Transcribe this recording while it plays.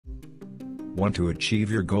Want to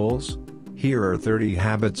achieve your goals? Here are 30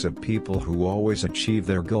 habits of people who always achieve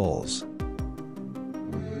their goals.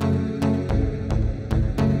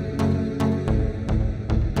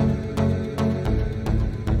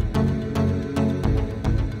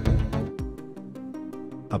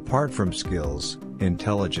 Apart from skills,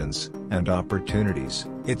 intelligence, and opportunities,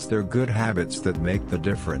 it's their good habits that make the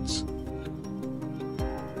difference.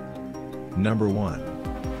 Number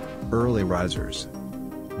 1. Early risers.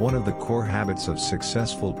 One of the core habits of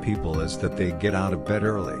successful people is that they get out of bed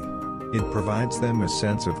early. It provides them a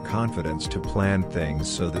sense of confidence to plan things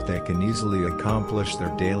so that they can easily accomplish their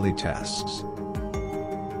daily tasks.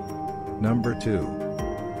 Number 2.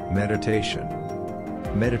 Meditation.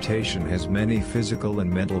 Meditation has many physical and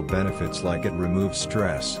mental benefits, like it removes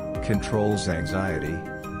stress, controls anxiety,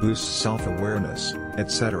 boosts self-awareness,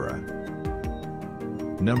 etc.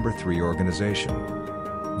 Number 3. Organization.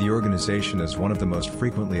 The organization is one of the most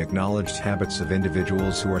frequently acknowledged habits of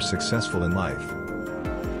individuals who are successful in life.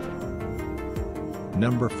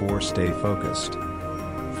 Number 4. Stay focused.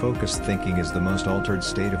 Focused thinking is the most altered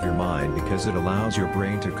state of your mind because it allows your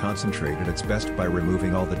brain to concentrate at its best by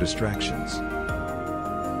removing all the distractions.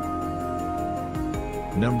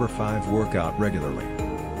 Number 5. Work out regularly.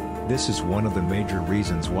 This is one of the major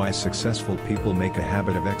reasons why successful people make a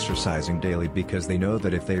habit of exercising daily, because they know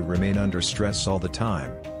that if they remain under stress all the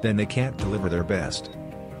time, then they can't deliver their best.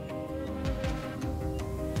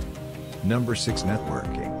 Number 6.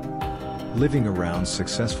 Networking. Living around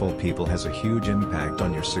successful people has a huge impact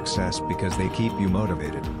on your success because they keep you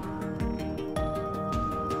motivated.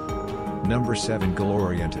 Number 7.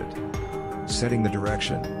 Goal-oriented. Setting the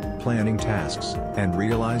direction, planning tasks, and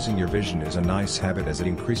realizing your vision is a nice habit as it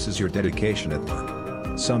increases your dedication at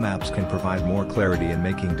work. Some apps can provide more clarity in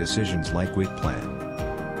making decisions, like Week Plan.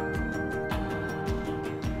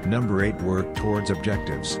 Number 8. Work towards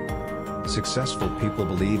objectives. Successful people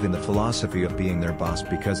believe in the philosophy of being their boss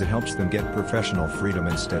because it helps them get professional freedom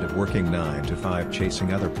instead of working 9 to 5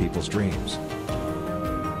 chasing other people's dreams.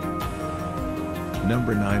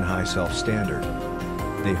 Number 9. High self-standard.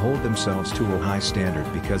 They hold themselves to a high standard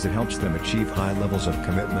because it helps them achieve high levels of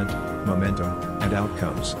commitment, momentum, and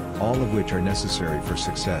outcomes, all of which are necessary for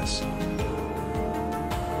success.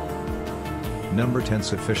 Number 10.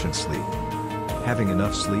 Sufficient sleep. Having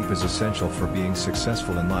enough sleep is essential for being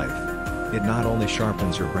successful in life. It not only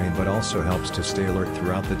sharpens your brain but also helps to stay alert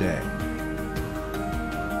throughout the day.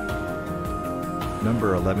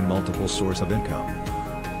 Number 11. Multiple source of income.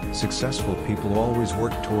 Successful people always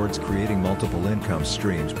work towards creating multiple income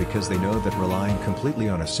streams because they know that relying completely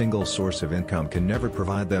on a single source of income can never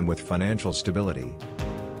provide them with financial stability.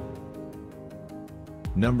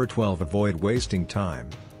 Number 12. Avoid wasting time.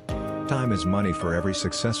 Time is money for every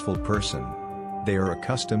successful person. They are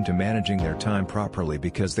accustomed to managing their time properly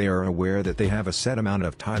because they are aware that they have a set amount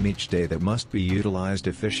of time each day that must be utilized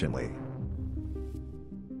efficiently.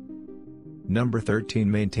 Number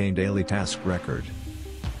 13. Maintain daily task record.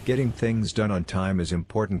 Getting things done on time is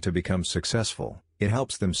important to become successful. It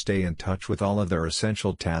helps them stay in touch with all of their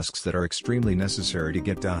essential tasks that are extremely necessary to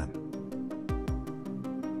get done.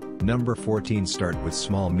 Number 14. Start with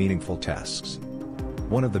small meaningful tasks.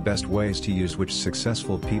 One of the best ways to use which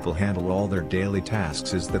successful people handle all their daily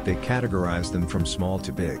tasks is that they categorize them from small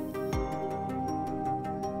to big.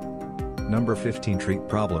 Number 15. Treat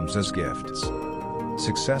problems as gifts.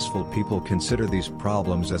 Successful people consider these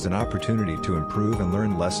problems as an opportunity to improve and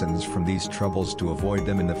learn lessons from these troubles to avoid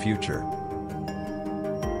them in the future.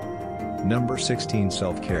 Number 16.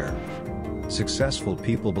 Self-care. Successful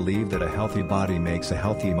people believe that a healthy body makes a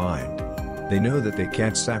healthy mind. They know that they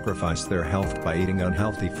can't sacrifice their health by eating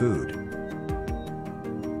unhealthy food.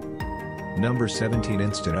 Number 17.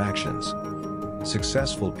 Instant actions.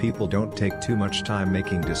 Successful people don't take too much time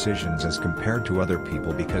making decisions as compared to other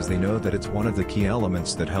people because they know that it's one of the key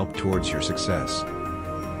elements that help towards your success.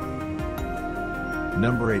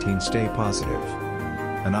 Number 18. Stay positive.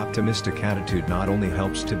 An optimistic attitude not only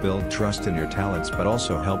helps to build trust in your talents but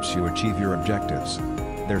also helps you achieve your objectives.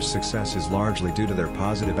 Their success is largely due to their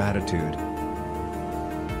positive attitude.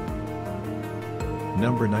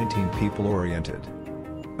 Number 19. People-oriented.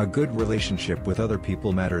 A good relationship with other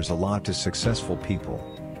people matters a lot to successful people.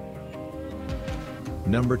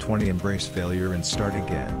 Number 20. Embrace failure and start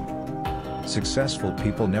again. Successful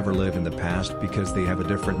people never live in the past because they have a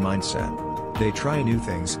different mindset. They try new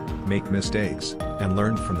things, make mistakes, and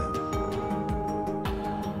learn from them.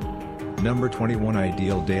 Number 21.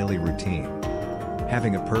 Ideal daily routine.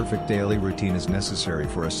 Having a perfect daily routine is necessary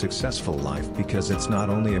for a successful life because it's not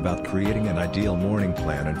only about creating an ideal morning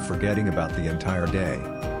plan and forgetting about the entire day.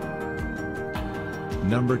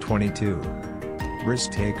 Number 22.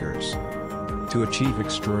 Risk takers. To achieve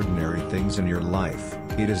extraordinary things in your life,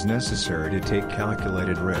 it is necessary to take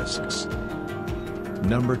calculated risks.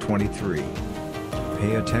 Number 23.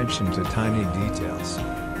 Pay attention to tiny details.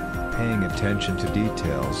 Paying attention to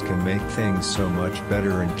details can make things so much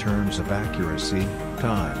better in terms of accuracy,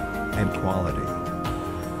 time, and quality.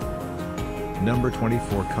 Number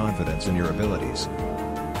 24. Confidence in your abilities.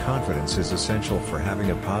 Confidence is essential for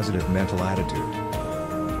having a positive mental attitude.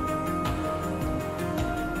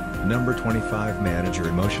 Number 25. Manage your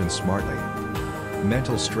emotions smartly.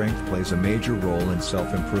 Mental strength plays a major role in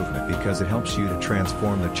self-improvement because it helps you to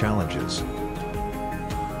transform the challenges.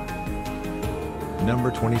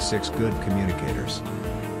 Number 26. Good communicators.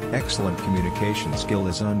 Excellent communication skill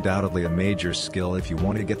is undoubtedly a major skill if you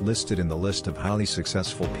want to get listed in the list of highly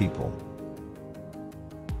successful people.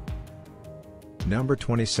 Number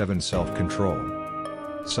 27. Self-control.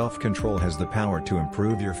 Self-control has the power to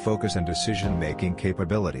improve your focus and decision-making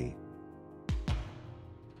capability.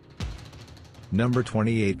 Number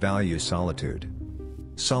 28. Value solitude.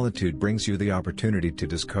 Solitude brings you the opportunity to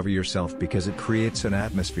discover yourself because it creates an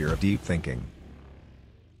atmosphere of deep thinking.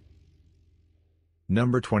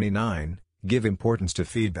 Number 29. Give importance to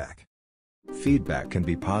feedback. Feedback can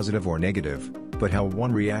be positive or negative, but how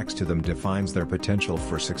one reacts to them defines their potential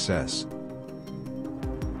for success.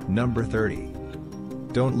 Number 30.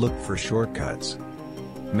 Don't look for shortcuts.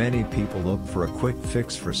 Many people look for a quick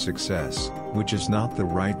fix for success, which is not the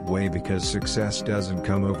right way because success doesn't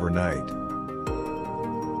come overnight.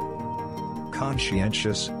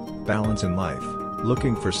 Conscientious, balance in life,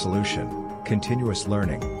 looking for solution, continuous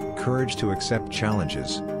learning, courage to accept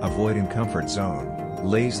challenges, avoiding comfort zone,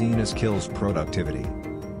 laziness kills productivity.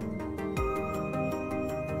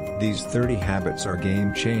 These 30 habits are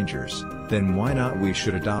game changers. Then why not we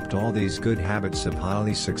should adopt all these good habits of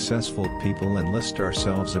highly successful people and list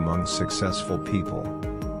ourselves among successful people.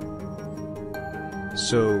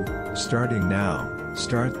 So, starting now,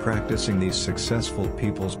 start practicing these successful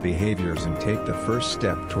people's behaviors and take the first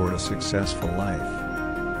step toward a successful life.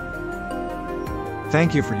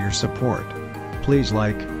 Thank you for your support. Please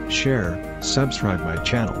like, share, subscribe my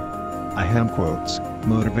channel. AHEM Quotes,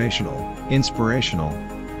 motivational, inspirational.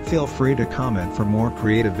 Feel free to comment for more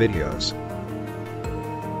creative videos.